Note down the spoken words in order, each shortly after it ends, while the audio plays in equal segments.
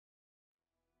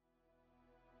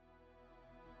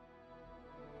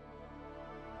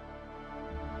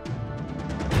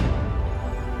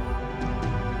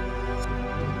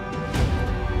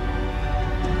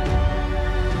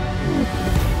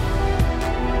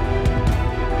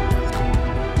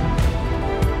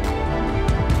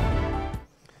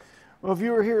Well, if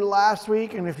you were here last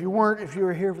week, and if you weren't, if you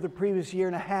were here for the previous year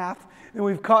and a half, then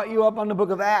we've caught you up on the book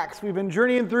of Acts. We've been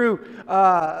journeying through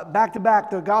back to back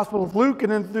the Gospel of Luke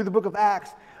and then through the book of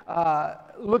Acts,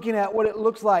 looking at what it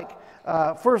looks like.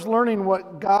 First learning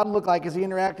what God looked like as he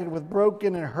interacted with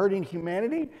broken and hurting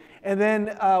humanity, and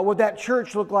then what that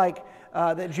church looked like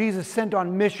that Jesus sent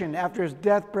on mission after his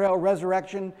death, burial,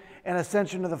 resurrection, and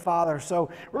ascension to the Father.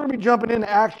 So we're going to be jumping into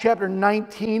Acts chapter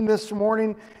 19 this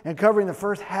morning and covering the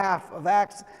first half of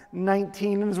Acts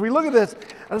 19. And as we look at this,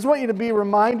 I just want you to be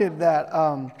reminded that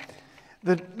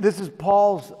this is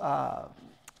Paul's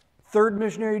third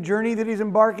missionary journey that he's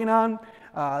embarking on.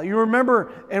 You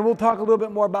remember, and we'll talk a little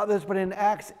bit more about this, but in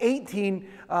Acts 18,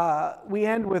 we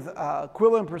end with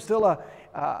Aquila and Priscilla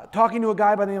talking to a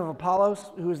guy by the name of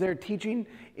Apollos who is there teaching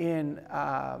in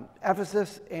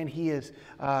Ephesus, and he's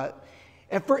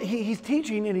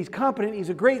teaching and he's competent. He's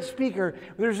a great speaker.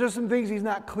 But there's just some things he's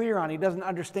not clear on. He doesn't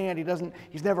understand.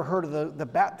 He's never heard of the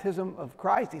baptism of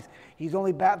Christ. He's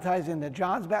only baptized into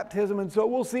John's baptism, and so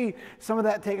we'll see some of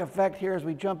that take effect here as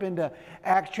we jump into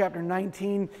Acts chapter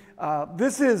 19.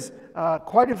 This is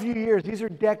quite a few years. These are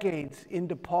decades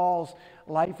into Paul's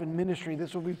life and ministry.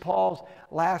 This will be Paul's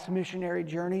last missionary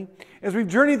journey. As we've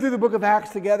journeyed through the book of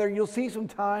Acts together, you'll see some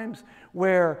times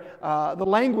where the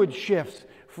language shifts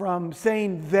from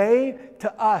saying they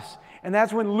to us. And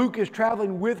that's when Luke is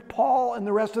traveling with Paul and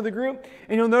the rest of the group.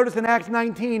 And you'll notice in Acts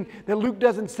 19 that Luke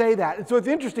doesn't say that. And so it's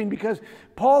interesting because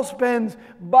Paul spends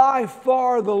by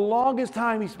far the longest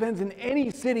time he spends in any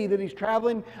city that he's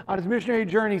traveling on his missionary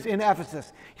journeys in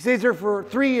Ephesus. He stays there for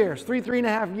 3 years, three and a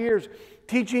half years,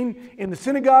 teaching in the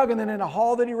synagogue and then in a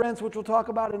hall that he rents, which we'll talk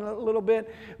about in a little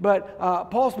bit. But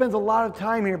Paul spends a lot of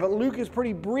time here, but Luke is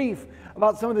pretty brief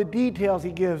about some of the details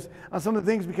he gives on some of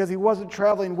the things because he wasn't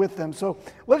traveling with them. So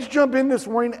let's jump in this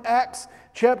morning, Acts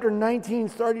chapter 19,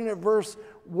 starting at verse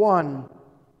 1.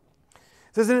 It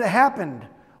says, "And it happened,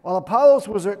 while Apollos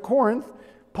was at Corinth,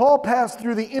 Paul passed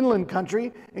through the inland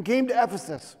country and came to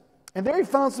Ephesus. And there he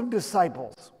found some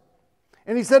disciples.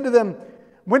 And he said to them,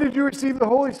 'When did you receive the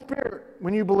Holy Spirit?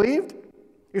 When you believed?'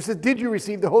 He said, 'Did you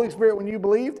receive the Holy Spirit when you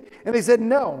believed?' And they said,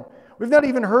 'No, we've not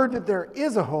even heard that there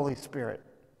is a Holy Spirit.'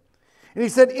 And he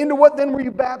said, 'Into what then were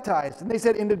you baptized?' And they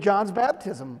said, 'Into John's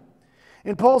baptism.'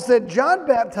 And Paul said, 'John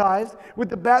baptized with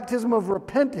the baptism of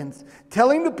repentance,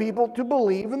 telling the people to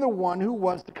believe in the one who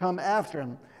was to come after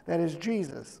him, that is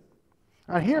Jesus.'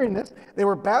 On hearing this, they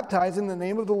were baptized in the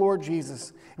name of the Lord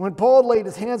Jesus. And when Paul laid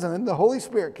his hands on them, the Holy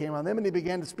Spirit came on them, and they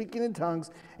began to speak in tongues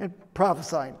and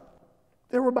prophesying.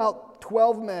 There were about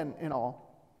 12 men in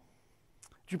all."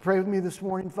 Would you pray with me this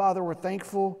morning? Father, we're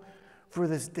thankful for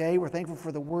this day. We're thankful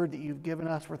for the word that you've given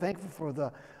us. We're thankful for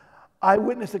the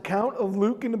eyewitness account of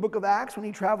Luke in the book of Acts when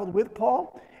he traveled with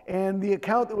Paul, and the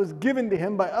account that was given to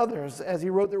him by others as he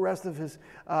wrote the rest of his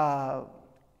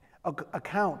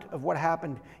account of what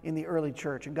happened in the early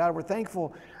church. And God, we're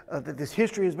thankful that this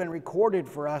history has been recorded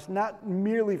for us, not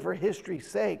merely for history's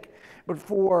sake, but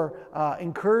for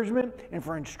encouragement and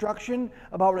for instruction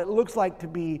about what it looks like to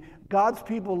be God's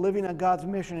people living on God's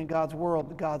mission in God's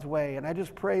world, God's way. And I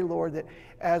just pray, Lord, that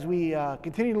as we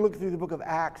continue to look through the book of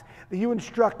Acts, that you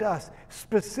instruct us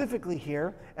specifically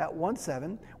here at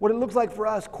 1-7, what it looks like for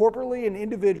us corporately and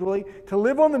individually to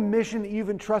live on the mission that you've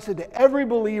entrusted to every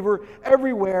believer,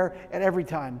 everywhere, at every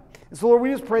time. And so, Lord,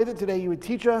 we just pray that today you would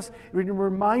teach us, you would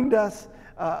remind us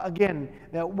again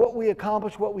that what we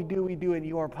accomplish, what we do in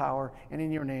your power and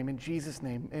in your name. In Jesus'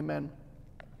 name, amen.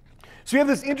 So you have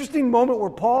this interesting moment where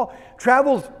Paul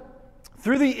travels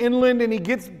through the inland and he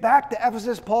gets back to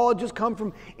Ephesus. Paul had just come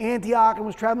from Antioch and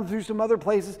was traveling through some other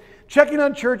places, checking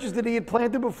on churches that he had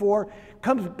planted before,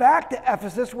 comes back to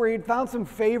Ephesus where he had found some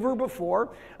favor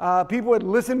before. People had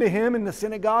listened to him in the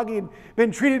synagogue. He had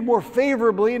been treated more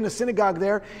favorably in the synagogue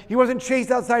there. He wasn't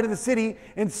chased outside of the city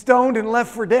and stoned and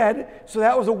left for dead, so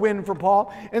that was a win for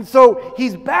Paul. And so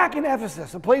he's back in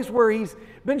Ephesus, a place where he's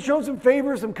been shown some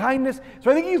favor, some kindness. So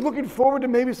I think he's looking forward to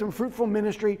maybe some fruitful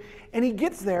ministry. And he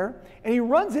gets there and he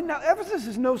runs in. Now, Ephesus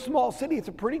is no small city. It's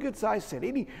a pretty good sized city.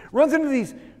 And he runs into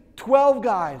these 12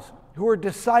 guys who are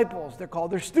disciples. They're called,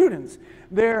 they're students.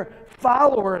 They're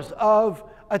followers of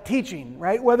a teaching,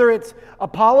 right? Whether it's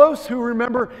Apollos, who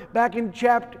remember back in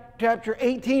chapter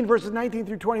 18, verses 19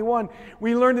 through 21,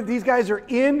 we learned that these guys are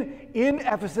in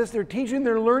Ephesus. They're teaching,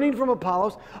 they're learning from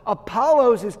Apollos.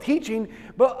 Apollos is teaching,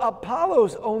 but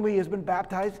Apollos only has been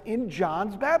baptized in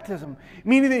John's baptism,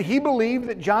 meaning that he believed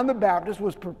that John the Baptist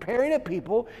was preparing a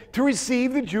people to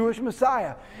receive the Jewish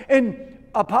Messiah. And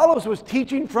Apollos was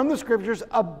teaching from the scriptures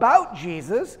about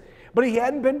Jesus, but he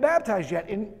hadn't been baptized yet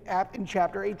in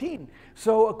chapter 18.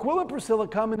 So Aquila and Priscilla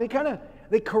come and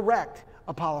they correct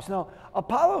Apollos. Now,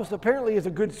 Apollos apparently is a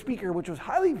good speaker, which was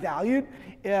highly valued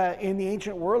in the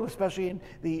ancient world, especially in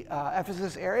the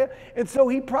Ephesus area. And so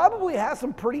he probably has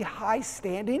some pretty high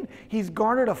standing. He's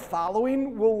garnered a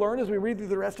following, we'll learn as we read through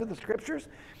the rest of the scriptures.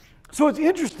 So it's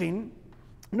interesting.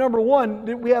 Number one,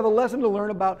 we have a lesson to learn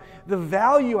about the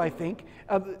value, I think,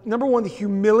 of, number one, the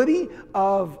humility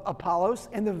of Apollos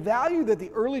and the value that the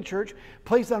early church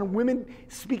placed on women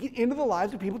speaking into the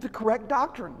lives of people to correct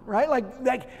doctrine, right?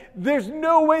 Like there's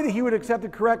no way that he would accept the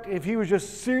correct if he was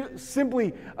just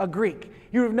simply a Greek.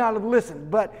 He would not have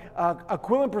listened. But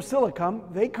Aquila and Priscilla come,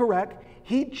 they correct.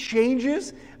 He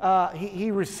changes,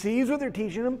 he receives what they're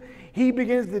teaching him. He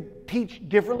begins to teach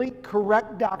differently,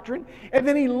 correct doctrine, and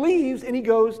then he leaves and he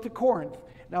goes to Corinth.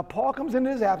 Now, Paul comes into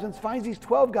his absence, finds these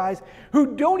 12 guys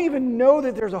who don't even know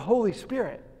that there's a Holy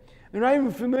Spirit. They're not even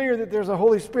familiar that there's a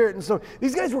Holy Spirit. And so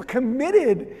these guys were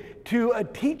committed to a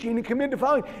teaching and committed to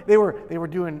following. They were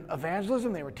doing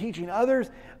evangelism, they were teaching others,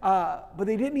 but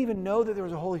they didn't even know that there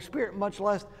was a Holy Spirit, much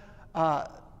less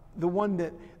the one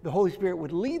that the Holy Spirit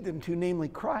would lead them to, namely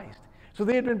Christ. So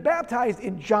they had been baptized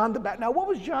in John the Baptist. Now, what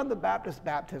was John the Baptist's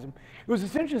baptism? It was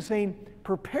essentially saying,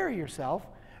 prepare yourself.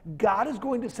 God is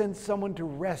going to send someone to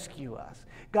rescue us.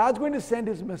 God's going to send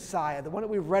his Messiah, the one that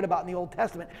we've read about in the Old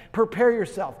Testament. Prepare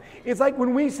yourself. It's like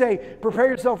when we say, prepare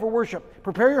yourself for worship.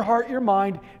 Prepare your heart, your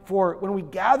mind for when we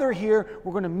gather here,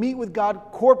 we're going to meet with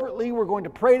God corporately. We're going to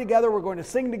pray together. We're going to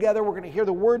sing together. We're going to hear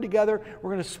the word together.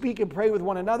 We're going to speak and pray with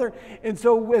one another. And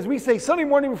so as we say, Sunday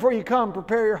morning before you come,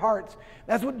 prepare your hearts.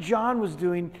 That's what John was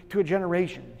doing to a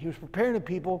generation. He was preparing the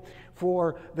people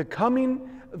for the coming,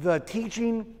 the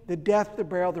teaching, the death, the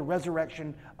burial, the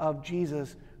resurrection of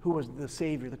Jesus, who was the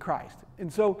Savior, the Christ.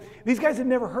 And so these guys had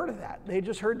never heard of that. They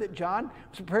just heard that John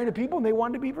was preparing the people and they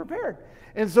wanted to be prepared.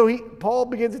 And so Paul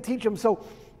begins to teach them. So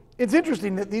it's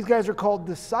interesting that these guys are called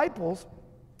disciples.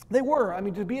 They were. I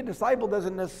mean, to be a disciple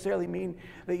doesn't necessarily mean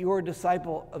that you're a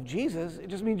disciple of Jesus. It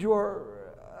just means you're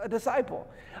a disciple.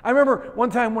 I remember one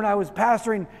time when I was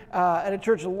pastoring at a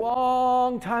church a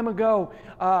long time ago,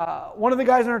 one of the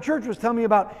guys in our church was telling me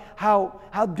about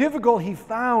how difficult he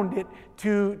found it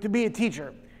to be a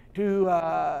teacher,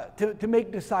 to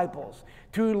make disciples,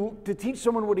 to teach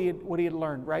someone what he had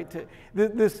learned, right?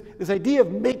 This idea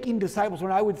of making disciples,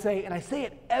 when I would say, and I say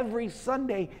it every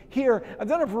Sunday here, I've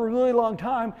done it for a really long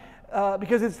time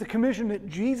because it's the commission that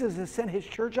Jesus has sent his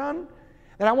church on.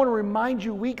 And I want to remind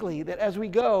you weekly that as we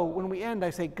go, when we end, I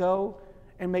say, go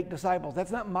and make disciples. That's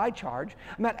not my charge.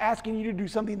 I'm not asking you to do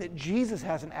something that Jesus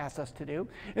hasn't asked us to do.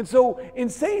 And so in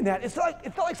saying that, it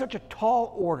felt like such a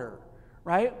tall order,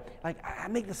 right? Like, I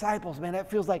make disciples, man. That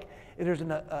feels like there's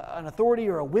an authority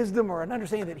or a wisdom or an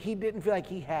understanding that he didn't feel like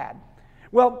he had.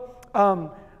 Well,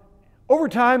 over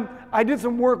time, I did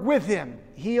some work with him.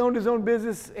 He owned his own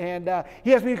business, and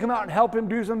he asked me to come out and help him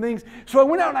do some things. So I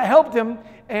went out and I helped him,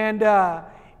 and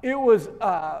it was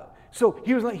so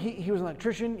he was an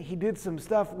electrician. He did some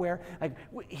stuff where, like,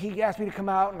 he asked me to come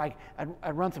out and, like,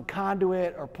 I'd run some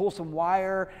conduit or pull some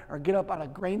wire or get up on a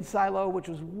grain silo, which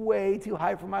was way too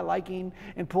high for my liking,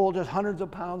 and pull just hundreds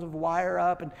of pounds of wire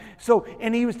up.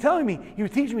 And he was telling me, he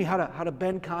was teaching me how to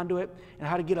bend conduit and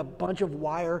how to get a bunch of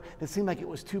wire that seemed like it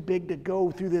was too big to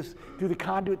go through the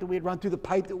conduit that we had run, through the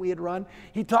pipe that we had run.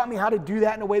 He taught me how to do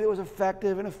that in a way that was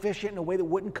effective and efficient, in a way that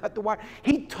wouldn't cut the wire.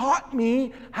 He taught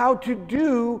me how to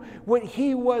do what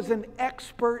he was an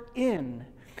expert in.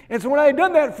 And so when I had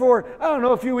done that for, I don't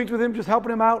know, a few weeks with him, just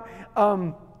helping him out,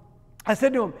 I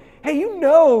said to him, hey, you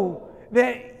know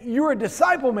that you're a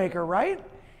disciple maker, right?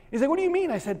 He's like, what do you mean?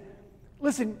 I said,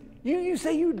 listen, you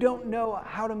say you don't know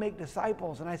how to make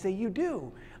disciples, and I say you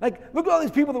do. Like, look at all these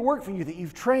people that work for you, that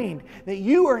you've trained, that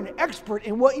you are an expert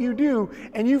in what you do,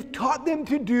 and you've taught them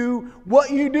to do what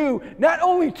you do. Not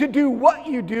only to do what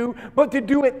you do, but to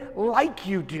do it like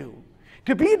you do.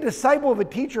 To be a disciple of a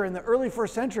teacher in the early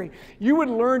first century, you would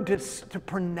learn to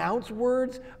pronounce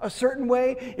words a certain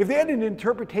way. If they had an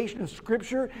interpretation of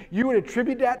Scripture, you would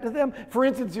attribute that to them. For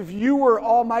instance, if you were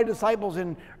all my disciples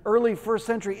in early first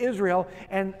century Israel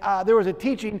and there was a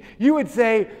teaching, you would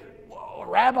say,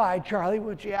 Rabbi Charlie,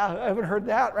 which, yeah, I haven't heard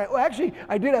that, right? Well, actually,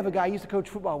 I did have a guy I used to coach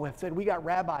football with, said we got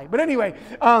Rabbi. But anyway,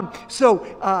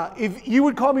 if you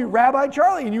would call me Rabbi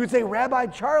Charlie, and you would say, Rabbi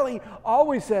Charlie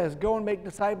always says, go and make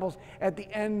disciples at the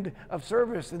end of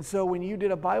service. And so when you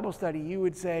did a Bible study, you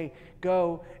would say,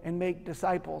 go and make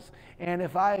disciples. And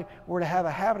if I were to have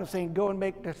a habit of saying, go and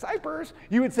make disciples,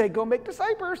 you would say, go make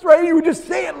disciples, right? You would just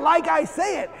say it like I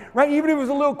say it, right? Even if it was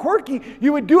a little quirky,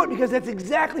 you would do it because that's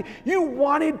exactly, you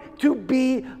wanted to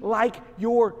be like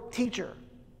your teacher.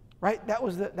 right? That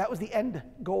was the end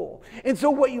goal. And so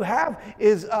what you have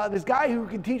is this guy who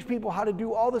can teach people how to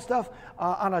do all the stuff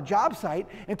on a job site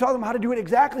and taught them how to do it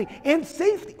exactly and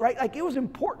safely, right? Like it was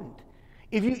important.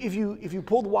 If you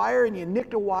pulled wire and you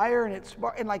nicked a wire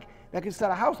and like that could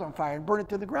set a house on fire and burn it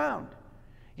to the ground.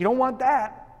 You don't want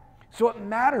that. So it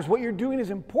matters. What you're doing is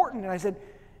important. And I said,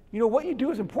 what you do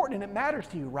is important and it matters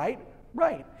to you, right?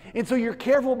 Right. And so you're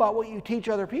careful about what you teach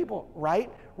other people,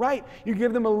 right? Right. You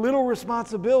give them a little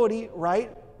responsibility,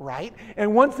 right? Right.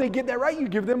 And once they get that right, you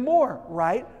give them more,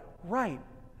 right? Right.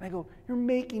 And I go, you're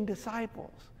making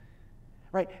disciples,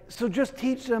 right? So just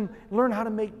teach them, learn how to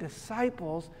make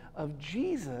disciples of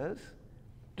Jesus,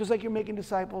 just like you're making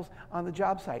disciples on the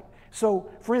job site. So,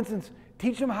 for instance,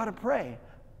 teach them how to pray.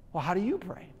 Well, how do you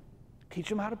pray? Teach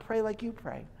them how to pray like you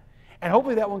pray. And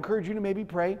hopefully that will encourage you to maybe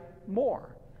pray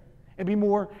more. And be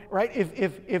more, right?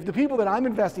 If the people that I'm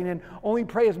investing in only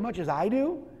pray as much as I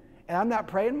do, and I'm not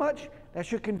praying much, that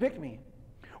should convict me.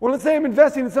 Or let's say I'm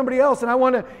investing in somebody else and I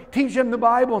want to teach them the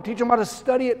Bible, teach them how to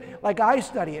study it like I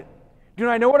study it. Do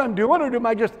I know what I'm doing, or am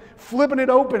I just flipping it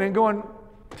open and going,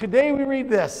 today we read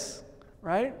this,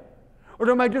 right? Or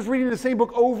am I just reading the same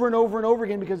book over and over and over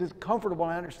again because it's comfortable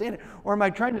and I understand it? Or am I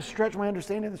trying to stretch my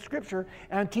understanding of the Scripture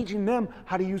and I'm teaching them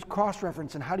how to use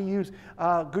cross-reference and how to use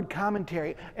good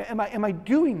commentary? Am I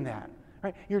doing that?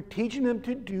 Right? You're teaching them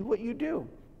to do what you do.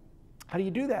 How do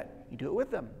you do that? You do it with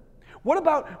them. What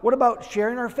about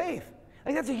sharing our faith?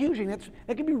 Like that's a huge thing.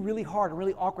 That can be really hard and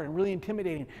really awkward and really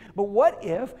intimidating. But what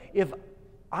if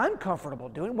I'm comfortable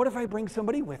doing? What if I bring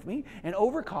somebody with me and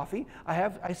over coffee,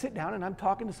 I sit down and I'm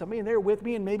talking to somebody and they're with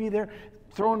me and maybe they're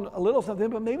throwing a little something,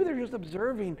 but maybe they're just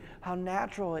observing how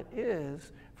natural it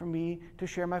is for me to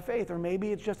share my faith. Or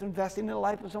maybe it's just investing in the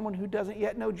life of someone who doesn't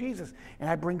yet know Jesus. And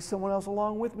I bring someone else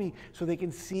along with me so they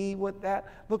can see what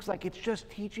that looks like. It's just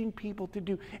teaching people to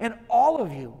do. And all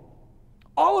of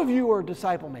you are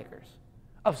disciple makers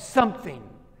of something.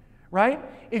 Right?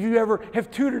 If you ever have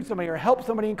tutored somebody or helped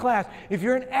somebody in class, if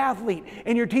you're an athlete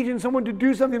and you're teaching someone to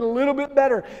do something a little bit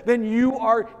better, then you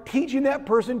are teaching that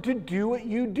person to do what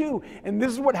you do. And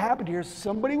this is what happened here.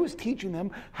 Somebody was teaching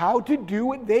them how to do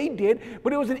what they did,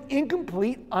 but it was an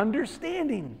incomplete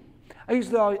understanding. I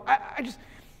used to always, I just,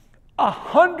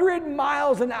 100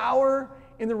 miles an hour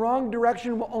in the wrong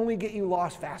direction will only get you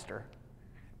lost faster.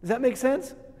 Does that make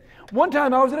sense? One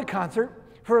time I was at a concert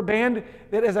for a band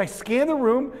that, as I scan the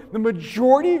room, the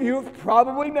majority of you have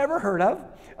probably never heard of.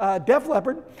 Def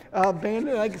Leppard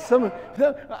band, like some,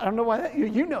 I don't know why that,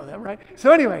 you know them, right?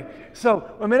 So anyway,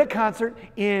 I'm at a concert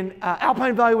in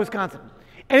Alpine Valley, Wisconsin,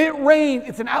 and it rained.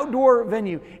 It's an outdoor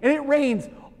venue, and it rains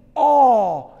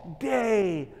all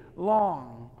day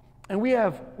long. And we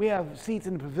have seats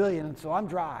in the pavilion, and so I'm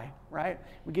dry, right?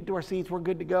 We get to our seats, we're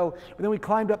good to go. But then we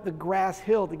climbed up the grass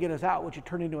hill to get us out, which had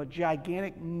turned into a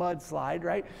gigantic mudslide,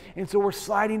 right? And so we're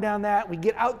sliding down that. We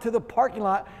get out to the parking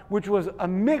lot, which was a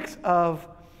mix of,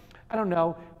 I don't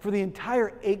know, for the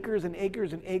entire acres and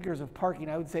acres and acres of parking,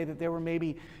 I would say that there were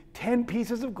maybe 10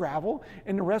 pieces of gravel,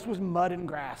 and the rest was mud and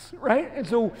grass, right? And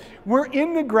so we're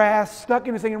in the grass, stuck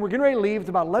in this thing, and we're getting ready to leave. It's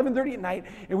about 11:30 at night,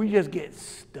 and we just get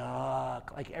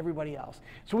stuck like everybody else.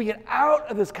 So we get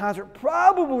out of this concert,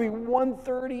 probably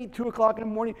 1:30, 2 o'clock in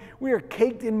the morning. We are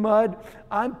caked in mud.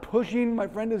 I'm pushing. My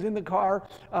friend is in the car.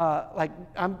 So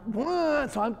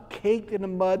I'm caked in the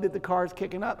mud that the car is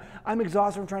kicking up. I'm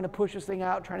exhausted from trying to push this thing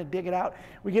out, trying to dig it out.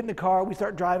 We get in the car. We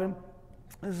start driving.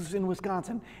 This is in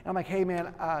Wisconsin. And I'm like, hey,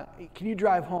 man, can you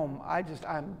drive home?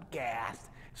 I'm gassed.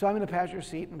 So I'm in the passenger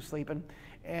seat and I'm sleeping.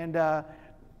 And I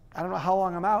don't know how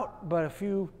long I'm out, but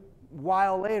a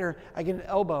while later, I get an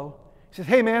elbow. He says,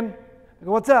 hey, man. I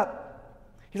go, what's up?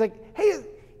 He's like, hey,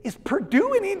 is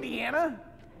Purdue in Indiana?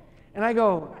 And I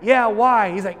go, yeah,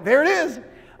 why? He's like, there it is.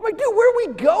 I'm like, dude, where are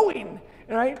we going?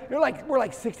 Right? We're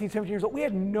like 16, 17 years old. We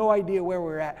had no idea where we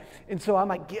were at. And so I'm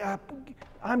like, yeah,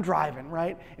 I'm driving,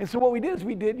 right? And so what we did is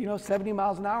we did, 70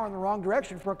 miles an hour in the wrong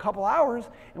direction for a couple hours,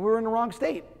 and we were in the wrong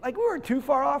state. Like, we weren't too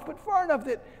far off, but far enough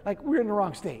that, like, we were in the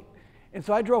wrong state. And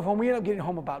so I drove home. We ended up getting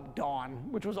home about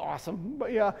dawn, which was awesome.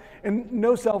 But yeah, and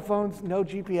no cell phones, no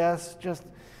GPS, just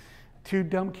two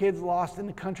dumb kids lost in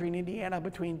the country in Indiana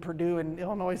between Purdue and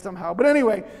Illinois somehow. But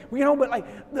anyway, we get home, but like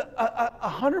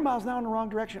 100 miles an hour in the wrong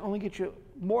direction only gets you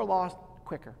more lost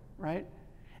quicker, right?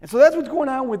 And so that's what's going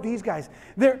on with these guys.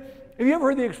 Have you ever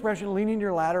heard the expression leaning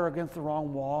your ladder against the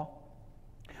wrong wall?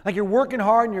 Like you're working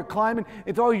hard and you're climbing.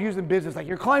 It's always used in business. Like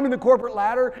you're climbing the corporate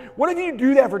ladder. What if you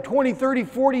do that for 20, 30,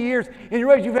 40 years and you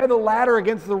realize you've had the ladder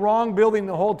against the wrong building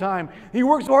the whole time? You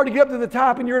work so hard to get up to the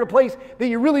top and you're at a place that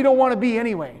you really don't want to be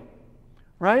anyway,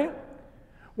 right?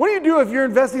 What do you do if you're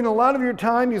investing a lot of your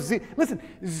time? Listen,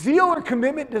 zeal or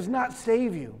commitment does not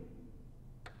save you.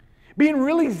 Being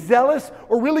really zealous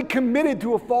or really committed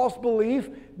to a false belief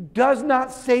does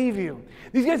not save you.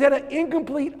 These guys had an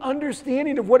incomplete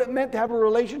understanding of what it meant to have a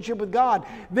relationship with God.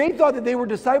 They thought that they were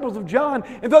disciples of John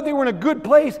and thought they were in a good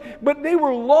place, but they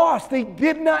were lost. They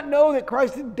did not know that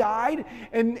Christ had died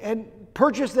and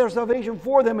purchased their salvation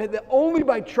for them, and that only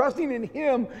by trusting in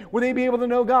Him would they be able to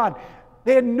know God.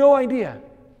 They had no idea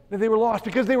that they were lost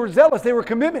because they were zealous, they were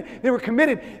committed,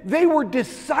 they were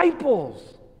disciples.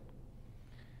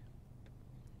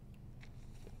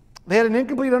 They had an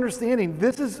incomplete understanding.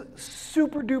 This is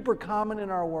super duper common in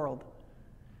our world.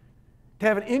 To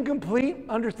have an incomplete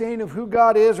understanding of who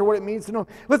God is or what it means to know.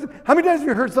 Listen, how many times have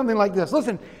you heard something like this?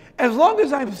 Listen, as long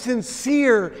as I'm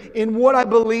sincere in what I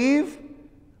believe,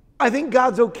 I think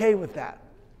God's okay with that.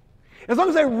 As long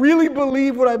as I really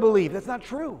believe what I believe. That's not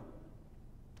true.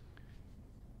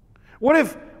 What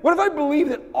if I believe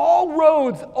that all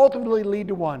roads ultimately lead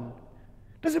to one?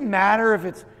 Doesn't matter if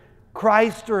it's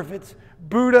Christ or if it's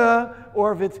Buddha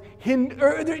or if it's Hindu,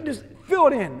 or just fill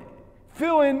it in.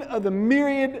 Fill in the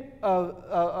myriad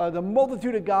of the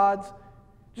multitude of gods.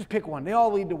 Just pick one. They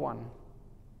all lead to one.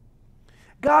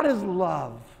 God is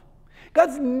love.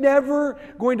 God's never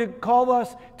going to call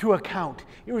us to account.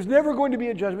 It was never going to be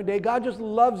a judgment day. God just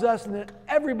loves us, and then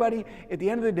everybody at the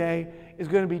end of the day is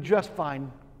going to be just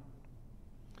fine.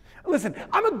 Listen,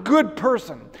 I'm a good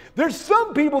person. There's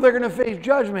some people that are going to face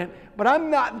judgment, but I'm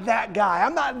not that guy.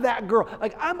 I'm not that girl.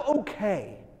 Like, I'm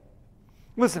okay.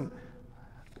 Listen,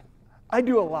 I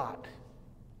do a lot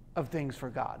of things for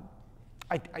God.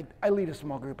 I lead a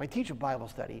small group. I teach a Bible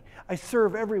study. I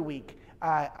serve every week.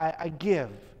 I give.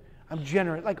 I'm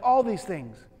generous. Like, all these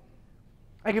things.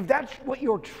 Like, if that's what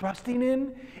you're trusting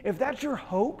in, if that's your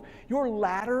hope, your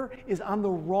ladder is on the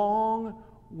wrong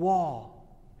wall.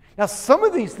 Now, some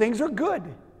of these things are good.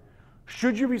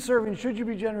 Should you be serving? Should you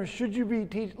be generous? Should you be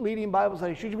leading Bible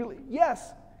study? Should you be?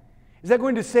 Yes. Is that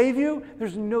going to save you?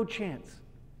 There's no chance.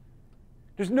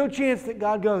 There's no chance that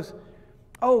God goes,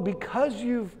 oh, because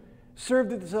you've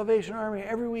served at the Salvation Army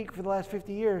every week for the last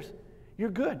 50 years, you're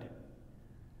good.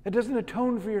 That doesn't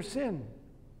atone for your sin.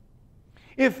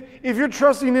 If you're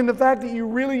trusting in the fact that you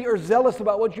really are zealous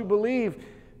about what you believe,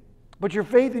 but your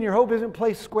faith and your hope isn't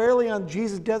placed squarely on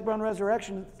Jesus' death, burial, and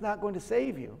resurrection, it's not going to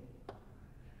save you.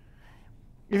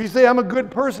 If you say, I'm a good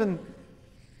person,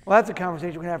 well, that's a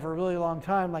conversation we can have for a really long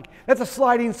time. Like, that's a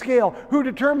sliding scale. Who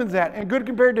determines that? And good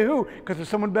compared to who? Because there's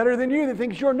someone better than you that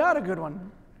thinks you're not a good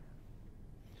one.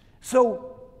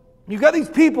 So, you've got these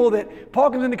people that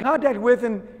Paul comes into contact with,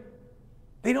 and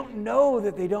they don't know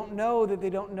that they don't know that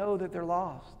they don't know that they're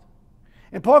lost.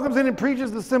 And Paul comes in and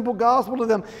preaches the simple gospel to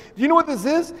them. Do you know what this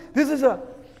is? This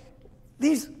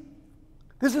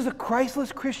is a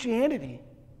Christless Christianity.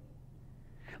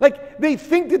 Like, they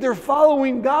think that they're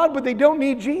following God, but they don't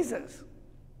need Jesus.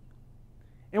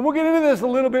 And we'll get into this a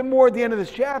little bit more at the end of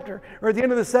this chapter, or at the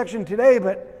end of this section today,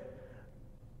 but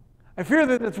I fear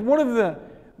that it's one of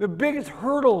the biggest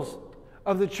hurdles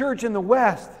of the church in the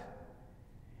West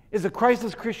is a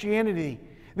Christless Christianity.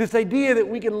 This idea that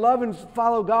we can love and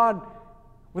follow God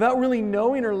without really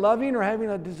knowing or loving or having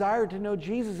a desire to know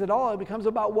Jesus at all. It becomes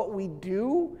about what we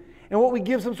do and what we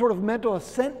give some sort of mental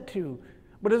assent to,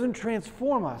 but doesn't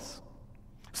transform us.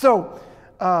 So,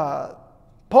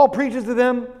 Paul preaches to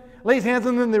them, lays hands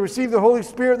on them, they receive the Holy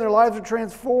Spirit, and their lives are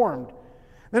transformed.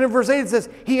 Then in verse 8 it says,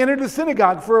 he entered the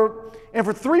synagogue, and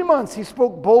for 3 months he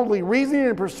spoke boldly, reasoning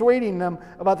and persuading them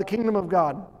about the kingdom of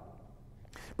God.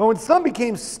 But when some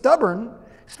became stubborn,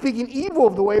 speaking evil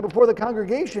of the way before the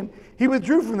congregation, he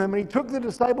withdrew from them, and he took the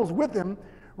disciples with him,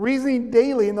 reasoning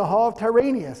daily in the hall of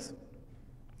Tyrannus.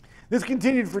 This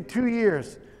continued for 2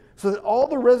 years, so that all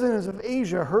the residents of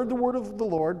Asia heard the word of the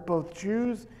Lord, both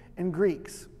Jews and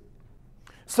Greeks.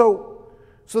 So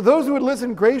those who would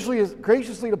listen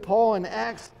graciously to Paul in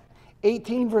Acts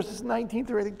 18, verses 19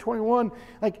 through I think 21,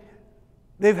 like,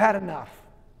 they've had enough.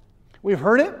 We've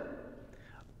heard it.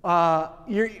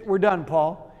 We're done,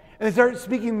 Paul. And they started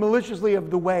speaking maliciously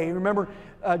of the way. Remember,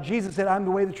 Jesus said, I'm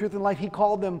the way, the truth, and life. He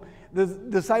called them, the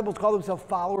disciples called themselves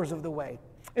followers of the way.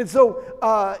 And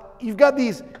so you've got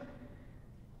these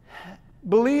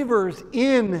believers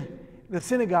in the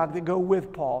synagogue that go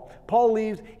with Paul. Paul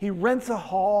leaves. He rents a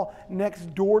hall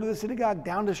next door to the synagogue,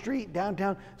 down the street,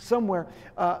 downtown, somewhere.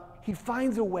 He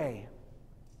finds a way.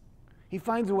 He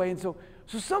finds a way. And so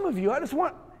some of you,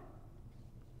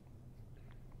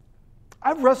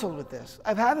 I've wrestled with this.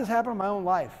 I've had this happen in my own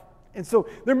life. And so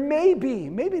there may be,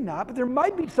 maybe not, but there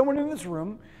might be someone in this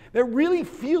room that really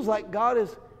feels like God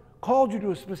has called you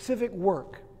to a specific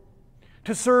work,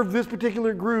 to serve this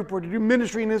particular group or to do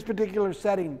ministry in this particular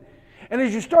setting. And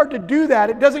as you start to do that,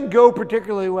 it doesn't go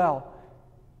particularly well.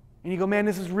 And you go, man,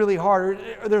 this is really hard.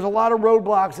 There's a lot of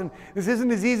roadblocks, and this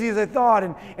isn't as easy as I thought.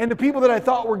 And the people that I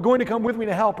thought were going to come with me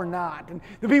to help are not. And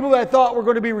the people that I thought were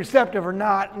going to be receptive are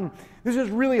not. And this is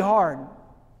really hard.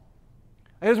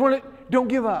 I just want to, don't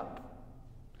give up.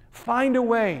 Find a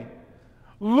way.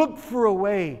 Look for a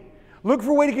way. Look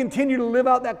for a way to continue to live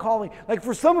out that calling. Like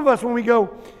for some of us, when we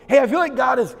go, hey, I feel like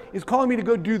God is calling me to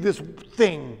go do this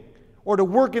thing or to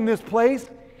work in this place.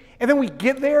 And then we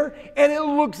get there, and it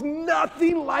looks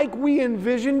nothing like we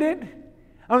envisioned it. I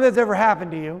don't know if that's ever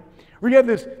happened to you. Where you have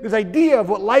this idea of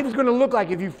what life is going to look like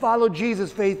if you follow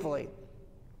Jesus faithfully.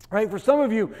 Right? For some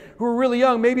of you who are really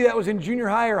young, maybe that was in junior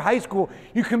high or high school,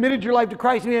 you committed your life to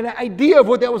Christ, and you had an idea of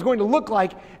what that was going to look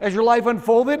like as your life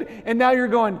unfolded, and now you're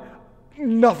going,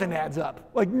 nothing adds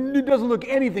up. Like, it doesn't look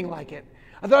anything like it.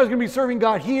 I thought I was going to be serving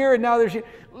God here, and now there's...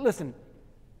 Listen,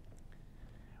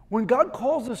 when God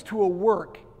calls us to a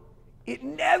work, it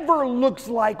never looks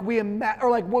like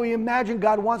like what we imagine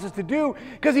God wants us to do,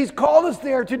 because He's called us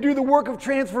there to do the work of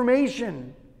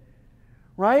transformation,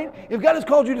 right? If God has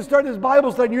called you to start this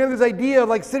Bible study, and you have this idea of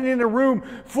like sitting in a room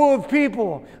full of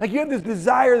people, like you have this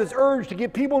desire, this urge to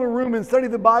get people in a room and study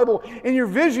the Bible, and your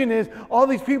vision is all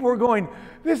these people are going,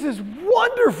 this is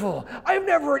wonderful. I've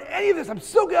never heard any of this. I'm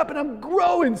soaking up and I'm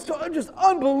growing so just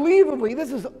unbelievably.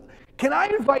 Can I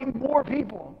invite more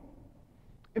people?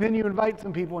 And then you invite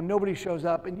some people and nobody shows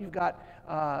up, and you've got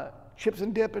chips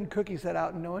and dip and cookies set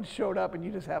out and no one showed up, and you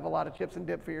just have a lot of chips and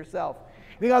dip for yourself.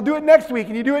 You think, I'll do it next week,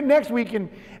 and you do it next week,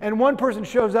 and one person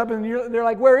shows up and they're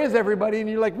like, where is everybody? And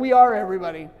you're like, we are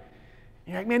everybody. And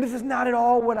you're like, man, this is not at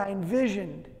all what I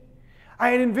envisioned.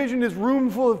 I had envisioned this room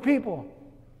full of people.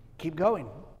 Keep going.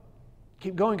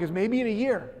 Keep going, because maybe in a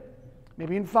year,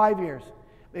 maybe in 5 years,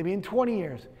 maybe in 20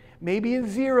 years, maybe in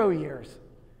 0 years,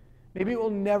 maybe it will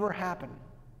never happen.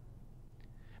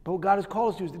 But what God has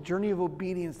called us to is the journey of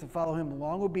obedience, to follow Him,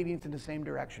 long obedience in the same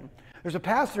direction. There's a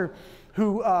pastor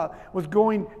who was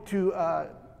going to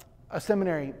a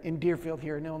seminary in Deerfield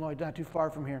here in Illinois, not too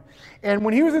far from here. And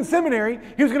when he was in seminary,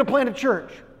 he was going to plant a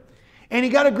church. And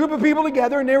he got a group of people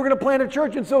together, and they were going to plant a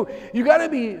church. And so you got to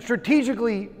be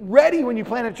strategically ready when you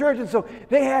plant a church. And so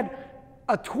they had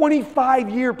a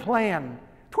 25-year plan.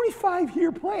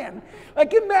 25-year plan.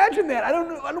 Like, imagine that. I don't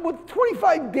know what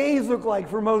 25 days look like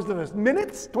for most of us.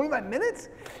 Minutes? 25 minutes?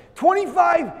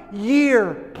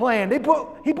 25-year plan.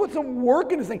 He put some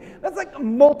work in this thing. That's like a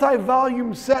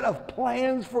multi-volume set of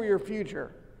plans for your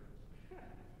future.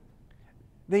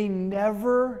 They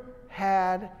never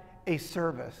had a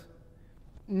service.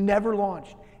 Never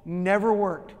launched. Never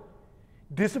worked.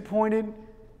 Disappointed.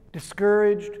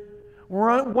 Discouraged.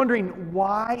 We're wondering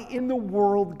why in the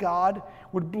world God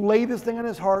would lay this thing on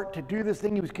his heart to do this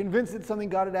thing. He was convinced it's something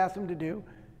God had asked him to do.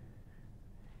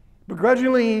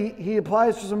 Begrudgingly, he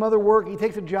applies for some other work. He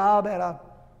takes a job at a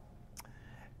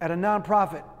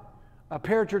nonprofit, a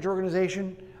parachurch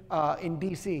organization in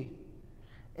D.C.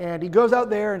 And he goes out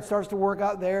there and starts to work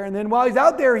out there. And then while he's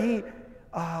out there, he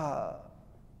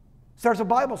starts a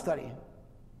Bible study.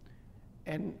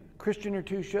 And Christian or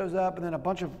two shows up, and then a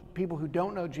bunch of people who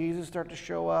don't know Jesus start to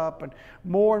show up, and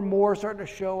more start to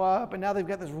show up, and now they've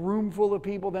got this room full of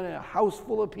people, then a house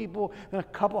full of people, then a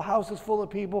couple houses full of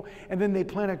people, and then they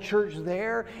plant a church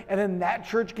there, and then that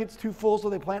church gets too full, so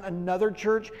they plant another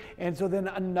church, and so then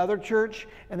another church,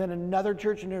 and then another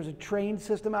church, and there's a train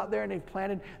system out there, and they've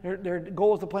planted, their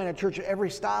goal is to plant a church at every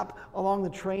stop along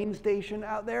the train station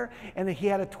out there, and he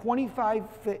had a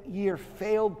 25-year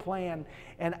failed plan,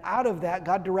 and out of that,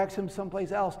 God directs him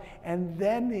someplace else. And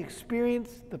then the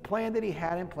experience, the plan that he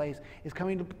had in place is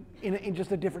coming to, in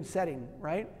just a different setting,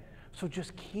 right? So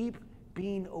just keep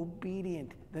being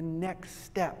obedient, the next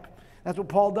step. That's what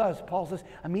Paul does. Paul says,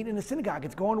 I'm meeting in the synagogue.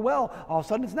 It's going well. All of a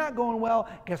sudden, it's not going well.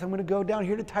 Guess I'm going to go down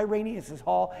here to Tyrannus'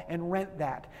 hall and rent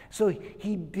that. So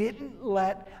he didn't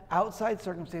let outside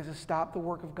circumstances stop the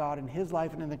work of God in his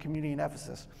life and in the community in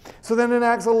Ephesus. So then in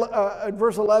Acts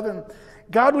verse 11,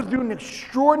 God was doing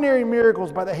extraordinary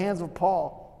miracles by the hands of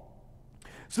Paul,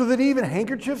 so that even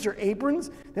handkerchiefs or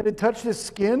aprons that had touched his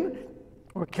skin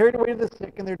were carried away to the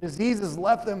sick, and their diseases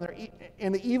left them,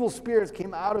 and the evil spirits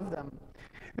came out of them.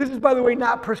 This is, by the way,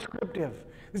 not prescriptive.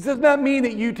 This does not mean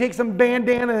that you take some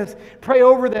bandanas, pray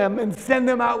over them, and send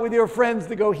them out with your friends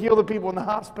to go heal the people in the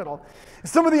hospital.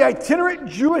 Some of the itinerant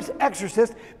Jewish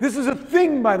exorcists, this is a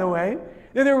thing, by the way,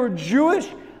 that there were Jewish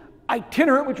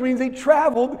itinerant, which means they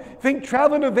traveled, think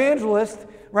traveling evangelists,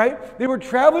 right? They were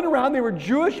traveling around, they were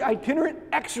Jewish itinerant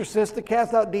exorcists to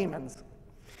cast out demons.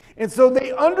 And so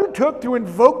they undertook to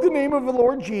invoke the name of the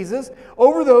Lord Jesus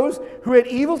over those who had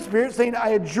evil spirits, saying, I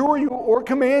adjure you or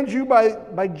command you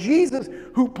by Jesus,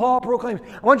 who Paul proclaims.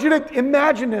 I want you to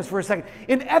imagine this for a second.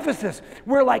 In Ephesus,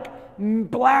 where like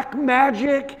black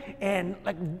magic and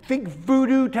like think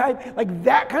voodoo type, like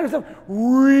that kind of stuff,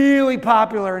 really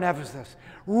popular in Ephesus.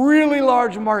 Really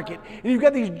large market. And you've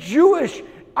got these Jewish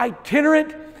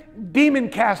itinerant demon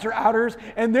caster outers,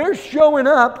 and they're showing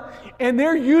up and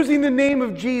they're using the name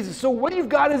of Jesus. So what you've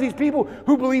got is these people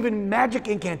who believe in magic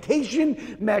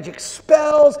incantation, magic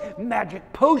spells,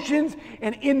 magic potions,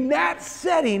 and in that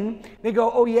setting, they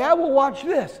go, oh yeah, well watch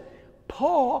this.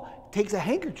 Paul takes a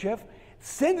handkerchief,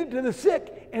 sends it to the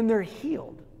sick, and they're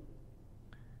healed.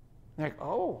 They're like,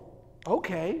 oh,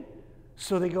 okay.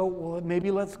 So they go, well,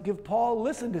 maybe let's give Paul a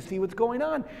listen to see what's going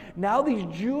on. Now these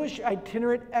Jewish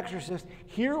itinerant exorcists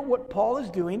hear what Paul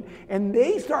is doing, and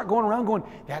they start going around going,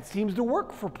 that seems to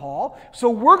work for Paul.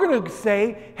 So we're going to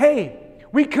say, hey,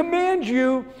 we command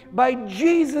you by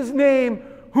Jesus' name,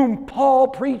 whom Paul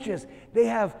preaches. They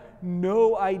have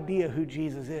no idea who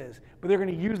Jesus is, but they're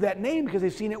going to use that name because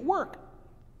they've seen it work.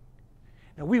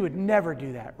 Now, we would never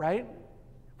do that, right?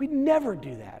 We'd never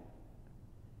do that.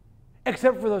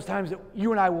 Except for those times that you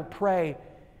and I will pray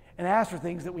and ask for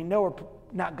things that we know are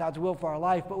not God's will for our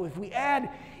life. But if we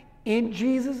add in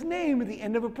Jesus' name at the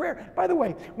end of a prayer. By the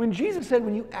way, when Jesus said,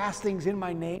 when you ask things in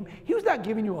my name, he was not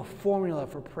giving you a formula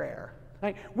for prayer.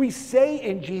 Right? We say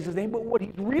in Jesus' name, but what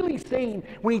he's really saying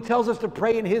when he tells us to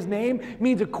pray in his name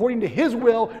means according to his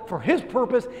will, for his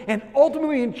purpose, and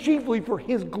ultimately and chiefly for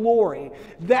his glory.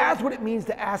 That's what it means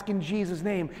to ask in Jesus'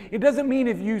 name. It doesn't mean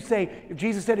if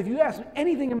Jesus said, if you ask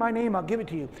anything in my name, I'll give it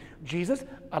to you. Jesus,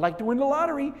 I'd like to win the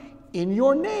lottery in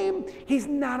your name. He's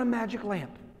not a magic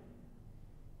lamp.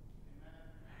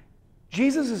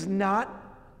 Jesus is not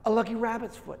a lucky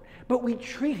rabbit's foot, but we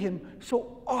treat him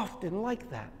so often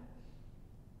like that.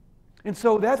 And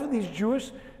so that's what these Jewish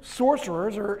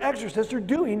sorcerers or exorcists are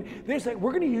doing. They say,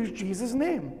 we're going to use Jesus'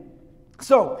 name.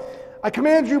 So, I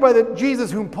command you by the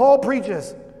Jesus whom Paul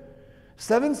preaches.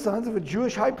 7 sons of a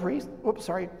Jewish high priest.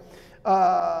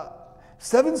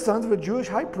 7 sons of a Jewish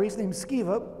high priest named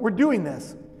Sceva were doing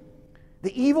this.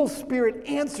 The evil spirit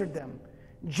answered them.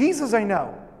 Jesus I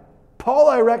know. Paul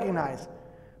I recognize.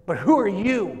 But who are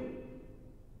you?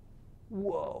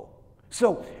 Whoa.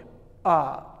 So,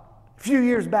 a few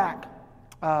years back,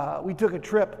 we took a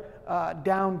trip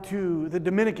down to the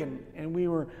Dominican, and we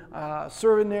were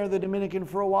serving there, the Dominican,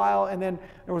 for a while. And then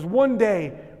there was one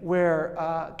day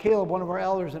where Caleb, one of our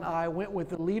elders, and I went with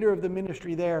the leader of the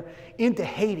ministry there into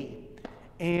Haiti,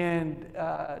 and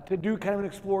to do kind of an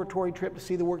exploratory trip to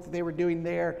see the work that they were doing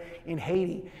there in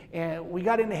Haiti. And we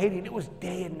got into Haiti, and it was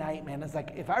day and night, man. It's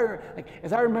like,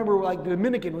 as I remember, like the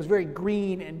Dominican was very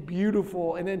green and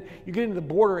beautiful, and then you get into the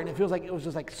border, and it feels like it was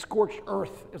just like scorched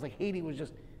earth. It was like Haiti was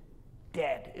just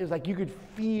dead. It was like you could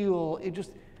feel it just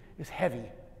is heavy.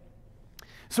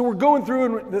 So we're going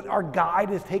through, and our guide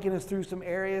is taking us through some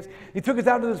areas. He took us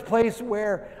out to this place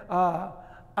where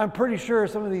I'm pretty sure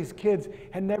some of these kids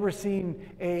had never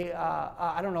seen a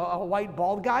white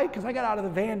bald guy, because I got out of the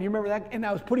van, do you remember that? And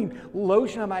I was putting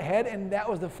lotion on my head, and that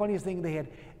was the funniest thing they had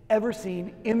ever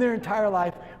seen in their entire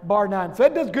life, bar none. So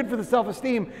that does good for the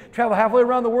self-esteem. Travel halfway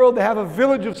around the world to have a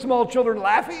village of small children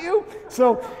laugh at you.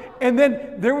 So, and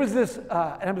then there was this, and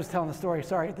I'm just telling the story,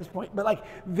 sorry at this point, but like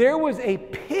there was a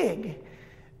pig,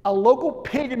 a local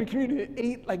pig in the community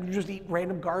that ate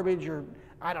random garbage or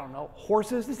I don't know,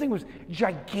 horses. This thing was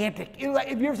gigantic. It was like,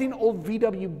 if you ever seen an old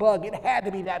VW Bug, it had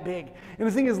to be that big. And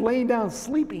this thing is laying down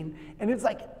sleeping, and it's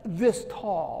like this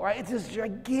tall, right? It's this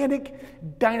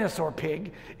gigantic dinosaur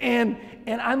pig. And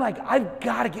I'm like, I've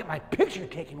got to get my picture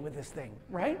taken with this thing,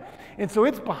 right? And so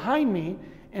it's behind me,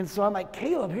 and so I'm like,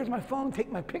 Caleb, here's my phone,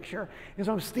 take my picture. And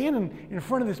so I'm standing in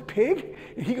front of this pig,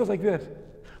 and he goes like this.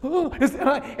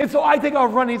 And so I take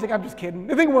off running. He's like, I'm just kidding.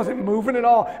 The thing wasn't moving at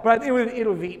all, but it would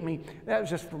have eaten me. That was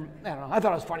just from, I don't know. I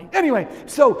thought it was funny. Anyway,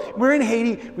 so we're in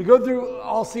Haiti. We go through,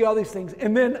 I'll see all these things.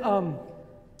 And then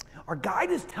our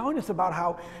guide is telling us about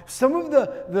how some of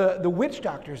the witch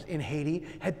doctors in Haiti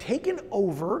had taken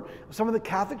over some of the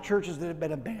Catholic churches that had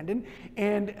been abandoned,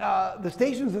 and the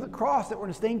Stations of the Cross that were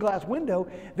in a stained glass window,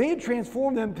 they had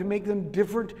transformed them to make them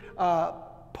different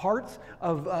parts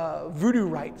of voodoo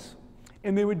rites.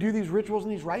 And they would do these rituals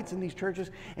and these rites in these churches.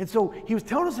 And so he was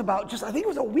telling us about just, I think it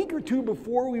was a week or two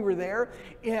before we were there,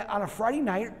 on a Friday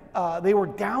night, they were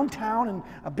downtown in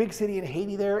a big city in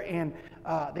Haiti there, and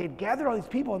they had gathered all these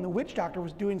people, and the witch doctor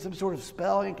was doing some sort of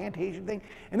spell incantation thing.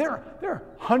 And there are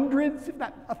hundreds, if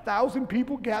not 1,000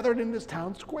 people gathered in this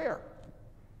town square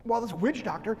while this witch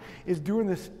doctor is doing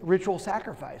this ritual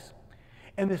sacrifice.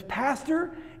 And this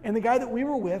pastor and the guy that we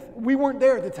were with, we weren't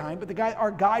there at the time, but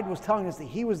our guide was telling us that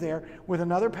he was there with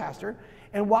another pastor.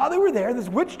 And while they were there, this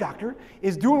witch doctor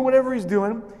is doing whatever he's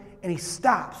doing, and he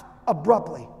stops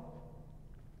abruptly,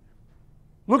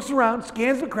 looks around,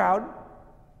 scans the crowd,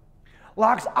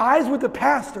 locks eyes with the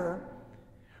pastor,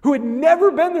 who had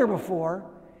never been there before,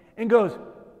 and goes,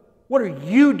 "What are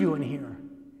you doing here?"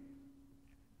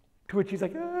 To which he's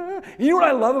like, ah. You know what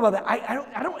I love about that?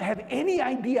 I don't have any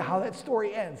idea how that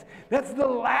story ends. That's the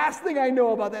last thing I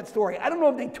know about that story. I don't know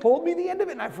if they told me the end of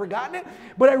it and I've forgotten it,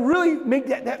 but I really make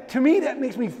that to me, that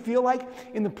makes me feel like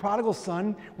in the prodigal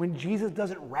son, when Jesus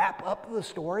doesn't wrap up the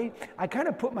story, I kind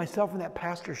of put myself in that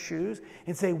pastor's shoes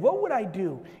and say, what would I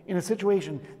do in a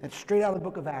situation that's straight out of the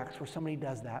book of Acts where somebody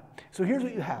does that? So here's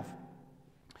what you have.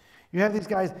 You have these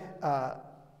guys, the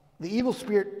evil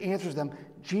spirit answers them,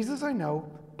 "Jesus I know,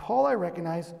 Paul I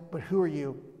recognize, but who are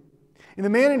you?" And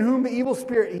the man in whom the evil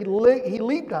spirit, he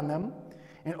leaped on them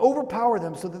and overpowered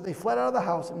them so that they fled out of the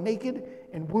house naked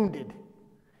and wounded.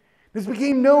 This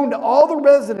became known to all the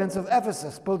residents of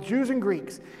Ephesus, both Jews and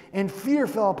Greeks, and fear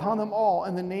fell upon them all,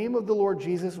 and the name of the Lord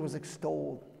Jesus was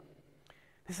extolled.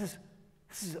 This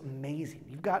is amazing.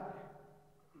 You've got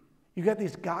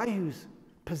this guy who's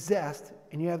possessed,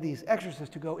 and you have these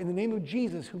exorcists who go, "In the name of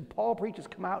Jesus, whom Paul preaches,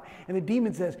 come out." And the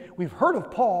demon says, "We've heard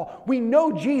of Paul. We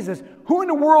know Jesus. Who in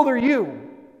the world are you?"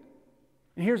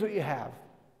 And here's what you have.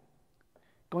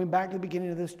 Going back to the beginning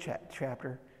of this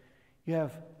chapter, you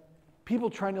have people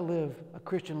trying to live a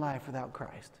Christian life without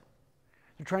Christ.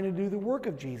 They're trying to do the work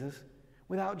of Jesus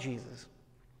without Jesus.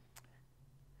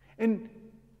 And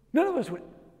none of us would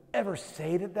ever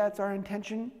say that that's our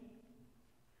intention.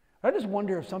 I just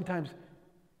wonder if sometimes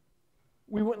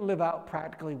we wouldn't live out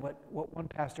practically what one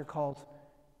pastor calls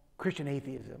Christian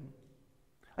atheism.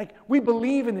 Like, we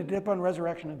believe in the death and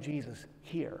resurrection of Jesus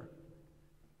here,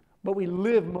 but we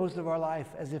live most of our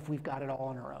life as if we've got it all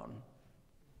on our own.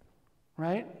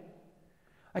 Right?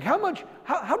 Like,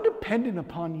 how dependent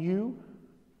upon you,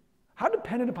 how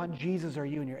dependent upon Jesus are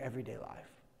you in your everyday life?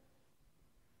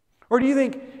 Or do you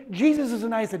think Jesus is a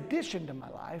nice addition to my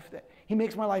life, that he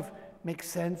makes my life make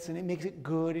sense and it makes it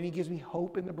good and he gives me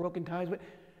hope in the broken times? But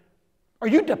are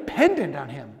you dependent on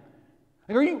him?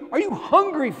 Like, are you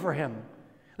hungry for him?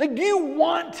 Like, do you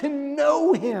want to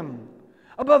know him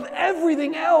above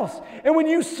everything else? And when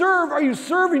you serve, are you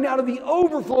serving out of the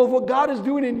overflow of what God is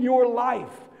doing in your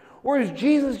life? Or is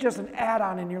Jesus just an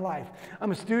add-on in your life?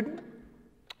 I'm a student.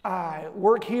 I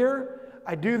work here.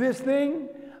 I do this thing.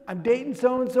 I'm dating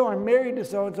so-and-so. I'm married to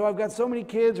so-and-so. I've got so many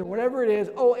kids or whatever it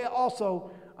is. Oh,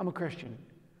 also, I'm a Christian.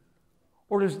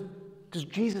 Or does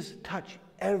Jesus touch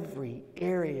every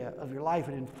area of your life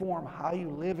and inform how you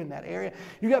live in that area?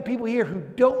 You got people here who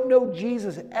don't know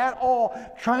Jesus at all,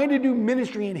 trying to do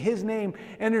ministry in his name.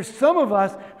 And there's some of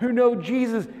us who know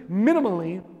Jesus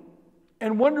minimally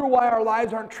and wonder why our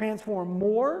lives aren't transformed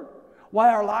more,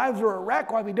 why our lives are a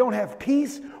wreck, why we don't have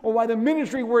peace, or why the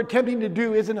ministry we're attempting to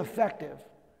do isn't effective.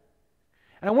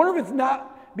 And I wonder if it's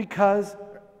not because,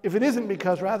 if it isn't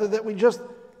because, rather, that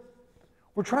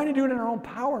we're trying to do it in our own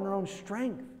power and our own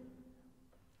strength.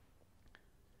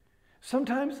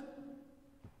 Sometimes,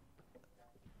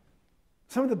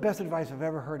 some of the best advice I've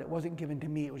ever heard, it wasn't given to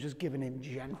me, it was just given in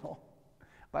general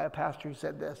by a pastor who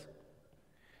said this: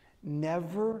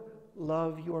 never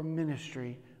love your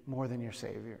ministry more than your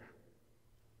Savior.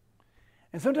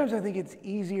 And sometimes I think it's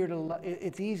easy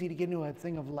to get into a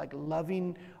thing of like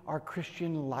loving our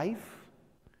Christian life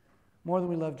more than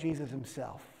we love Jesus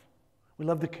himself. We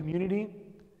love the community.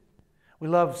 We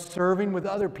love serving with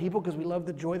other people because we love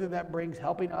the joy that brings,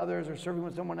 helping others or serving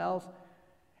with someone else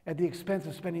at the expense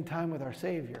of spending time with our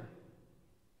Savior.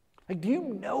 Like, do you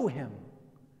know him?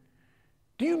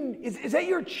 Is that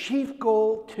your chief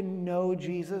goal, to know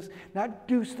Jesus? Not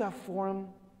do stuff for him?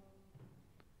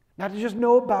 Not to just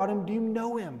know about him. Do you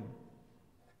know him?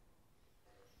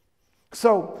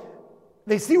 So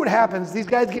they see what happens. These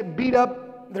guys get beat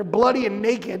up. They're bloody and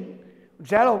naked.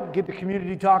 That'll get the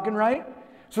community talking, right?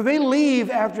 So they leave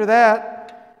after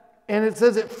that. And it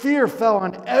says that fear fell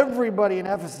on everybody in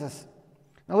Ephesus.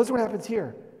 Now listen what happens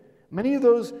here. Many of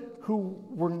those who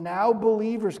were now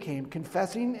believers came,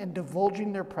 confessing and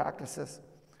divulging their practices.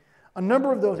 A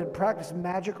number of those had practiced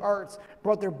magic arts,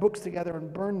 brought their books together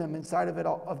and burned them inside of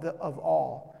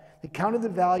all. They counted the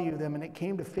value of them, and it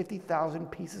came to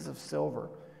 50,000 pieces of silver.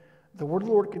 The word of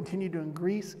the Lord continued to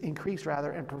increase, and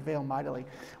prevail mightily.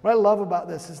 What I love about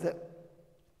this is that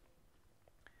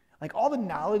Like all the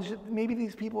knowledge that maybe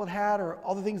these people had or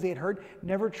all the things they had heard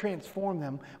never transformed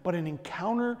them, but an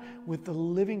encounter with the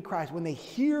living Christ. When they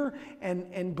hear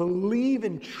and believe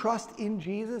and trust in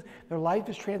Jesus, their life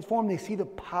is transformed. They see the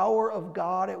power of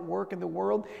God at work in the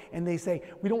world, and they say,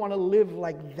 we don't want to live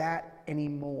like that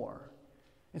anymore.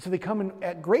 And so they come in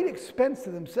at great expense to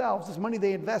themselves. This money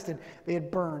they invested, they had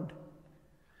burned.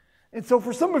 And so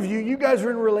for some of you, you guys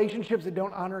are in relationships that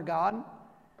don't honor God,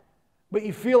 but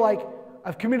you feel like,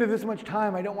 I've committed this much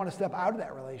time, I don't want to step out of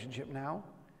that relationship now.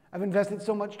 I've invested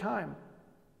so much time.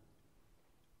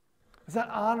 It's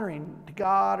not honoring to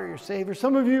God or your Savior.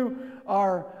 Some of you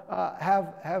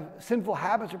have sinful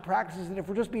habits or practices, and if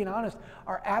we're just being honest,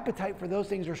 our appetite for those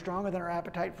things are stronger than our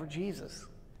appetite for Jesus.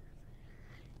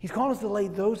 He's calling us to lay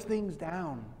those things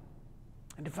down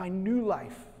and to find new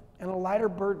life and a lighter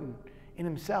burden in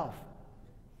himself.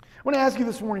 I want to ask you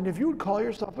this morning, if you would call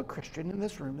yourself a Christian in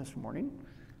this room this morning,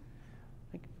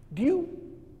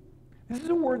 this is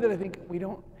a word that I think we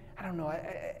don't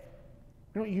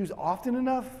use often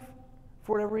enough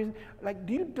for whatever reason. Like,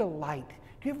 do you delight?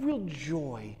 Do you have real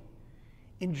joy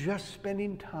in just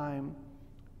spending time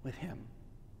with him?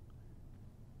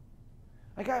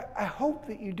 Like, I hope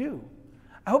that you do.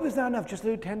 I hope it's not enough just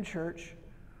to attend church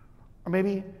or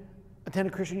maybe attend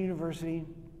a Christian university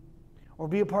or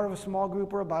be a part of a small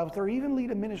group or a Bible study, or even lead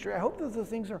a ministry. I hope that those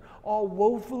things are all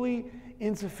woefully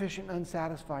insufficient and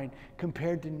unsatisfying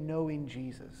compared to knowing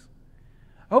Jesus.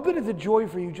 I hope that it's a joy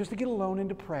for you just to get alone and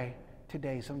to pray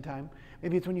today sometime.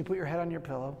 Maybe it's when you put your head on your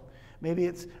pillow. Maybe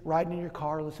it's riding in your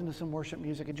car, listening to some worship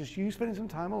music, and just you spending some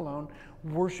time alone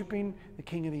worshiping the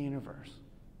King of the universe.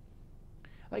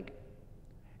 Like,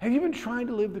 have you been trying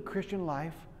to live the Christian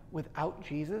life without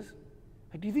Jesus?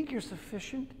 Like, do you think you're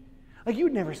sufficient? Like, you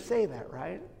would never say that,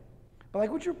 right? But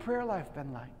like, what's your prayer life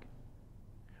been like?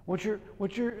 What's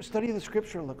your study of the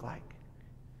Scripture look like?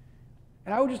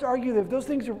 And I would just argue that if those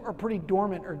things are pretty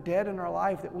dormant or dead in our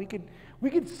life, that we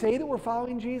could say that we're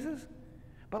following Jesus,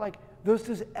 but like, this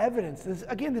is evidence. This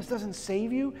doesn't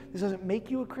save you. This doesn't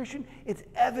make you a Christian. It's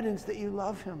evidence that you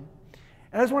love him.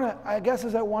 And as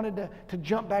I wanted to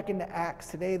jump back into Acts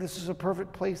today, this is a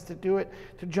perfect place to do it,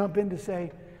 to jump in to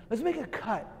say, let's make a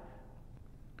cut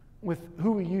with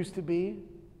who we used to be.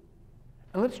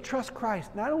 And let's trust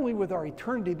Christ, not only with our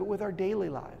eternity, but with our daily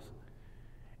lives.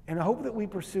 And I hope that we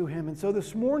pursue him. And so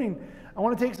this morning, I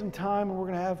want to take some time, and we're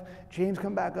going to have James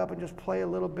come back up and just play a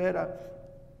little bit.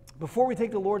 Before we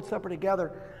take the Lord's Supper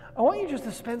together, I want you just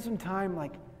to spend some time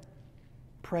like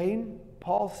praying.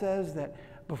 Paul says that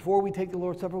before we take the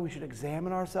Lord's Supper, we should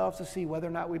examine ourselves to see whether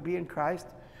or not we be in Christ.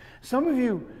 Some of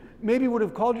you maybe would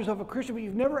have called yourself a Christian, but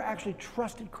you've never actually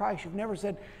trusted Christ. You've never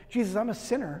said, Jesus, I'm a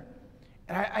sinner,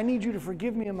 and I need you to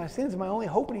forgive me of my sins. My only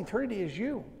hope in eternity is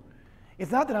you.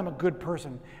 It's not that I'm a good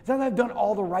person. It's not that I've done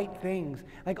all the right things.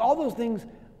 Like all those things,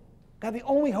 God, the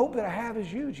only hope that I have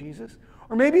is you, Jesus.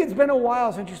 Or maybe it's been a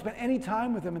while since you spent any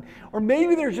time with him. Or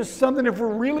maybe there's just something, if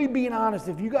we're really being honest,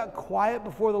 if you got quiet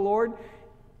before the Lord,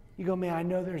 you go, man, I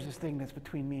know there's this thing that's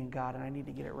between me and God, and I need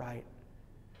to get it right.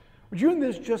 Would you in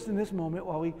this moment,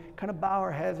 while we kind of bow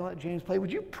our heads and let James play,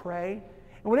 would you pray?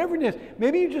 And whatever it is,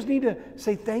 maybe you just need to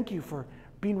say thank you for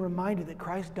being reminded that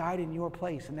Christ died in your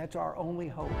place, and that's our only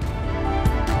hope.